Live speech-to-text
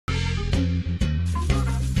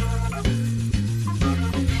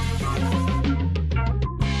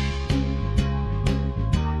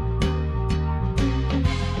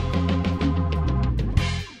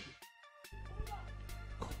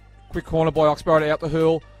Quick corner by Oxborough out to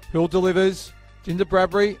Hill. Hill delivers into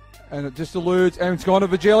Bradbury, and it just eludes, and it's gone to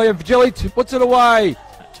Vigili, and Vigili puts it away.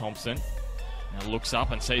 Thompson now looks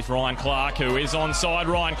up and sees Ryan Clark, who is onside.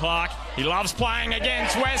 Ryan Clark, he loves playing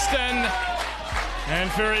against Western. And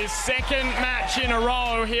for his second match in a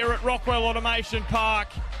row here at Rockwell Automation Park,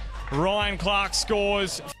 Ryan Clark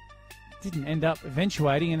scores. Didn't end up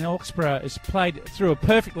eventuating, and Oxborough has played through a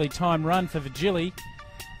perfectly timed run for Vigili.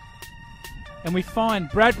 And we find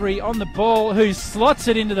Bradbury on the ball, who slots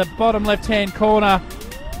it into the bottom left-hand corner.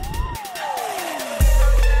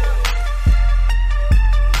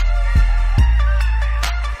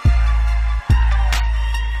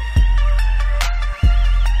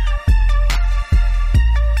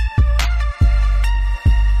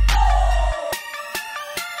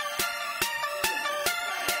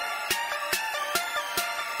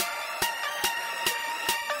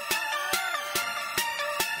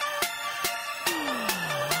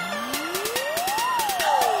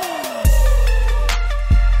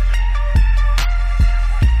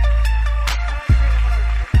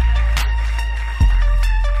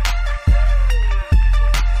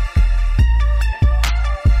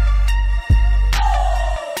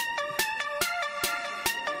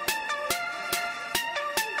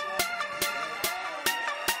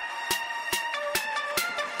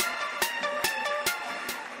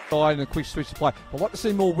 And a quick switch to play. I'd like to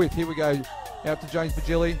see more width. Here we go. Out to James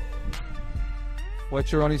Vigili.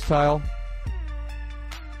 Fletcher on his tail.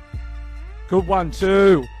 Good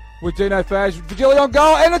 1-2 with Dino Faz. Vigili on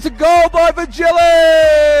goal, and it's a goal by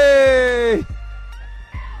Vigili! And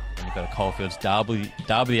you've got a Coalfields Derby,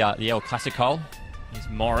 the El Clasico. Here's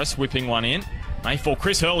Morris whipping one in. For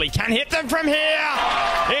Chris Hurley, can hit them from here.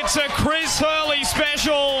 It's a Chris Hurley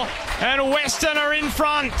special, and Western are in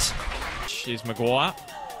front. Here's Maguire.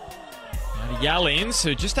 Yallins,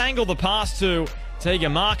 who just angled the pass to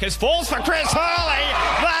Tegan Marcus, falls for Chris Hurley.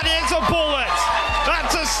 That is a bullet.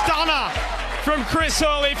 That's a stunner from Chris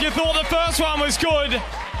Hurley. If you thought the first one was good,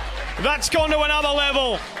 that's gone to another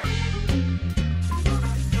level.